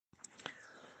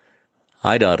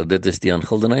Hi daar, dit is Dian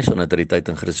Gildenhuys van Autoriteit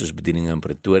in Christus Bediening in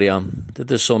Pretoria. Dit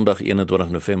is Sondag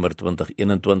 21 November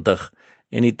 2021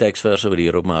 en die teksverse wat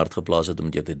hier op my hart geplaas het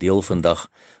om met jou te deel vandag,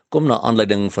 kom na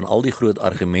aanleiding van al die groot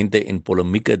argumente en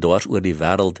polemieke dwars oor die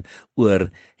wêreld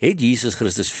oor, het Jesus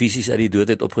Christus fisies uit die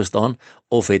dood uit opgestaan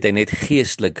of het hy net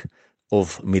geestelik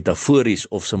of metafories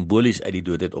of simbolies uit die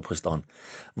dood uit opgestaan?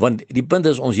 Want die punt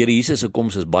is, ons Here Jesus se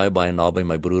koms is baie naby,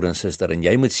 my broer en suster, en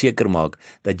jy moet seker maak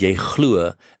dat jy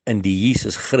glo in die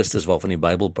Jesus Christus waarvan die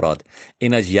Bybel praat.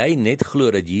 En as jy net glo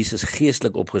dat Jesus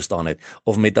geestelik opgestaan het,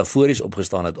 of metafories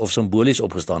opgestaan het, of simbolies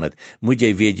opgestaan het, moet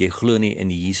jy weet, jy glo nie in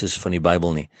die Jesus van die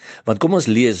Bybel nie. Want kom ons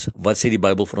lees, wat sê die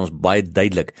Bybel vir ons baie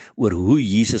duidelik, oor hoe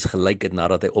Jesus gelyk het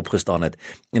nadat hy opgestaan het.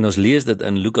 En ons lees dit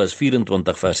in Lukas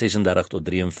 24 vers 36 tot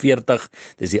 43,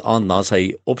 dis die aand na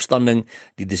sy opstanding,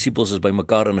 die disippels is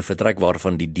bymekaar in 'n vertrek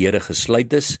waarvan die deure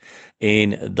gesluit is,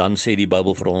 en dan sê die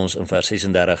Bybel vir ons in vers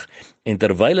 36, en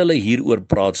terwyl hulle hieroor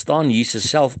praat, staan Jesus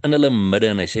self in hulle midde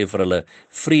en hy sê vir hulle,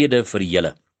 vrede vir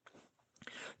julle.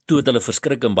 Toe het hulle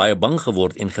verskrik en baie bang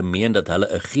geword en gemeen dat hulle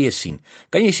 'n gees sien.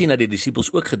 Kan jy sien dat die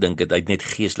disippels ook gedink het, hy het net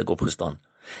geestelik opgestaan?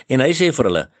 En hy sê vir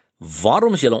hulle,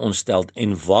 waarom is julle ontsteld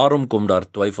en waarom kom daar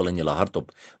twyfel in julle hart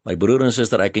op? My broer en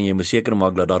suster, ek en jy moet seker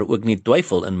maak dat daar ook nie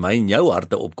twyfel in my en jou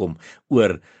harte opkom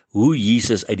oor hoe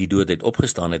Jesus uit die dood uit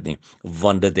opgestaan het nie,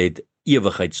 want dit het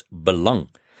ewigheidsbelang.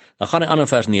 Dan gaan hy aan in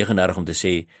vers 39 om te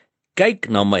sê, kyk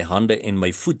na my hande en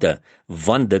my voete,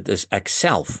 want dit is ek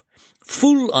self.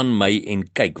 Voel aan my en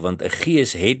kyk, want 'n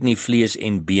gees het nie vlees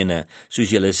en bene, soos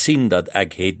julle sien dat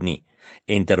ek het nie.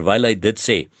 En terwyl hy dit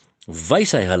sê,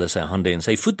 wys hy hulle sy hande en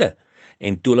sy voete.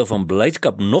 En toe hulle van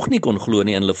blydskap nog nie kon glo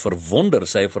nie en hulle verwonder,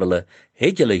 sê hy vir hulle,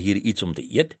 het julle hier iets om te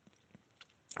eet?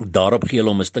 Daarop gee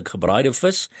hulle hom 'n stuk gebraaide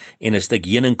vis en 'n stuk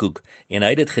heuningkoek, en hy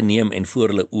het dit geneem en voor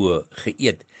hulle oë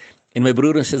geëet. En my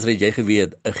broer en suster, het jy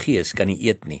geweet, 'n gees kan nie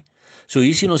eet nie. So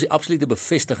hier sien ons die absolute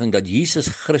bevestiging dat Jesus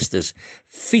Christus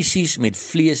fisies met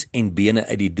vlees en bene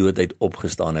uit die dood uit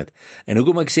opgestaan het. En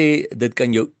hoekom ek sê, dit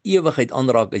kan jou ewigheid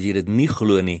aanraak as jy dit nie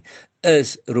glo nie,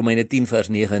 is Romeine 10 vers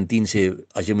 9 en 10 sê,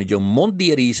 as jy met jou mond die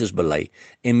Here Jesus bely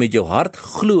en met jou hart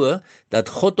glo dat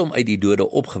God hom uit die dode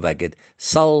opgewek het,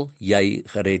 sal jy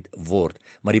gered word.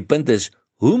 Maar die punt is,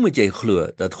 hoe moet jy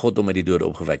glo dat God hom uit die dode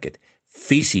opgewek het?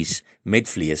 Fisies met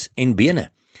vlees en bene.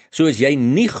 So as jy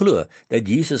nie glo dat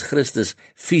Jesus Christus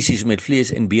fisies met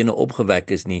vlees en bene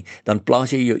opgewek is nie, dan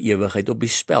plaas jy jou ewigheid op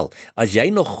die spel. As jy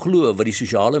nog glo wat die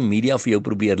sosiale media vir jou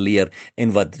probeer leer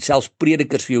en wat selfs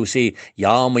predikers vir jou sê,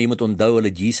 ja, maar jy moet onthou,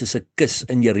 hulle het Jesus se kus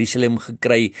in Jerusalem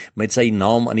gekry met sy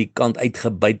naam aan die kant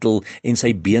uitgebuitel en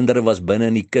sy beendere was binne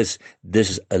in die kus,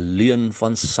 dis 'n leuen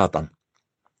van Satan.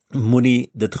 Moenie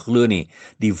dit glo nie.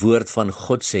 Die woord van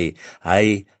God sê,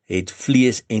 hy het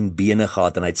vlees en bene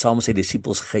gehad en hy het saam met sy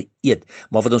disippels geëet.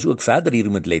 Maar wat ons ook verder hier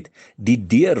moet let, die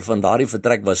deur van daardie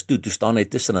vertrek was toe staan hy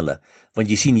tussen hulle. Want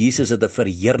jy sien, Jesus het 'n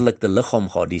verheerlikte liggaam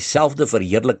gehad, dieselfde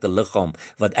verheerlikte liggaam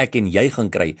wat ek en jy gaan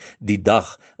kry die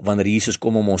dag wanneer Jesus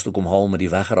kom om ons te kom haal met die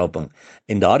wegraping.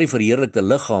 En daardie verheerlikte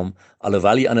liggaam,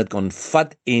 alhoewel hy aan dit kon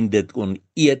vat en dit kon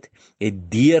eet,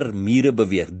 het deur mure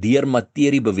beweeg, deur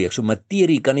materie beweeg. So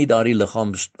materie kan nie daardie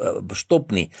liggaam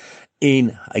bestop nie.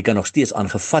 En hy kan nog steeds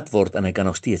aangevat word en hy kan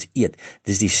nog steeds eet.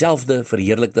 Dis dieselfde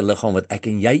verheerlikte liggaam wat ek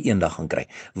en jy eendag gaan kry.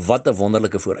 Wat 'n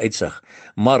wonderlike vooruitsig.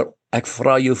 Maar ek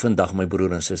vra jou vandag, my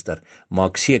broer en suster,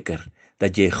 maak seker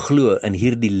dat jy glo in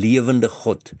hierdie lewende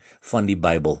God van die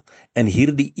Bybel, in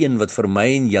hierdie een wat vir my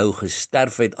en jou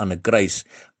gesterf het aan 'n kruis,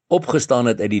 opgestaan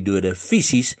het uit die dode,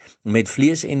 fisies met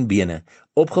vlees en bene,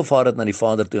 opgevaar het na die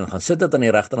Vader toe en gaan sit het aan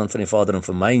die regterhand van die Vader en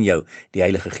vir my en jou die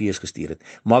Heilige Gees gestuur het.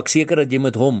 Maak seker dat jy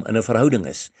met hom in 'n verhouding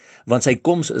is, want sy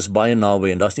koms is baie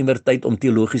naby en daar's nie meer tyd om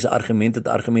teologiese argumente te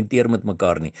argumenteer met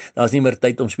mekaar nie. Daar's nie meer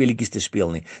tyd om speletjies te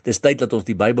speel nie. Dis tyd dat ons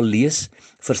die Bybel lees,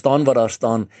 verstaan wat daar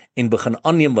staan en begin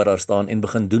aanneem wat daar staan en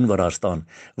begin doen wat daar staan,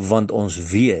 want ons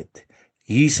weet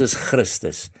Jesus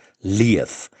Christus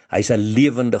leef. Hy's 'n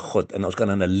lewende God en ons kan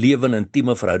in 'n lewende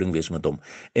intieme verhouding wees met hom.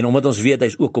 En omdat ons weet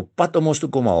hy's ook op pad om ons te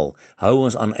kom haal, hou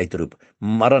ons aan uitroep,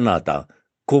 Maranatha,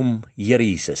 kom Here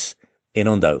Jesus. En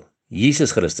onthou,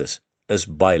 Jesus Christus is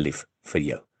baie lief vir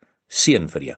jou. Seën vir jou.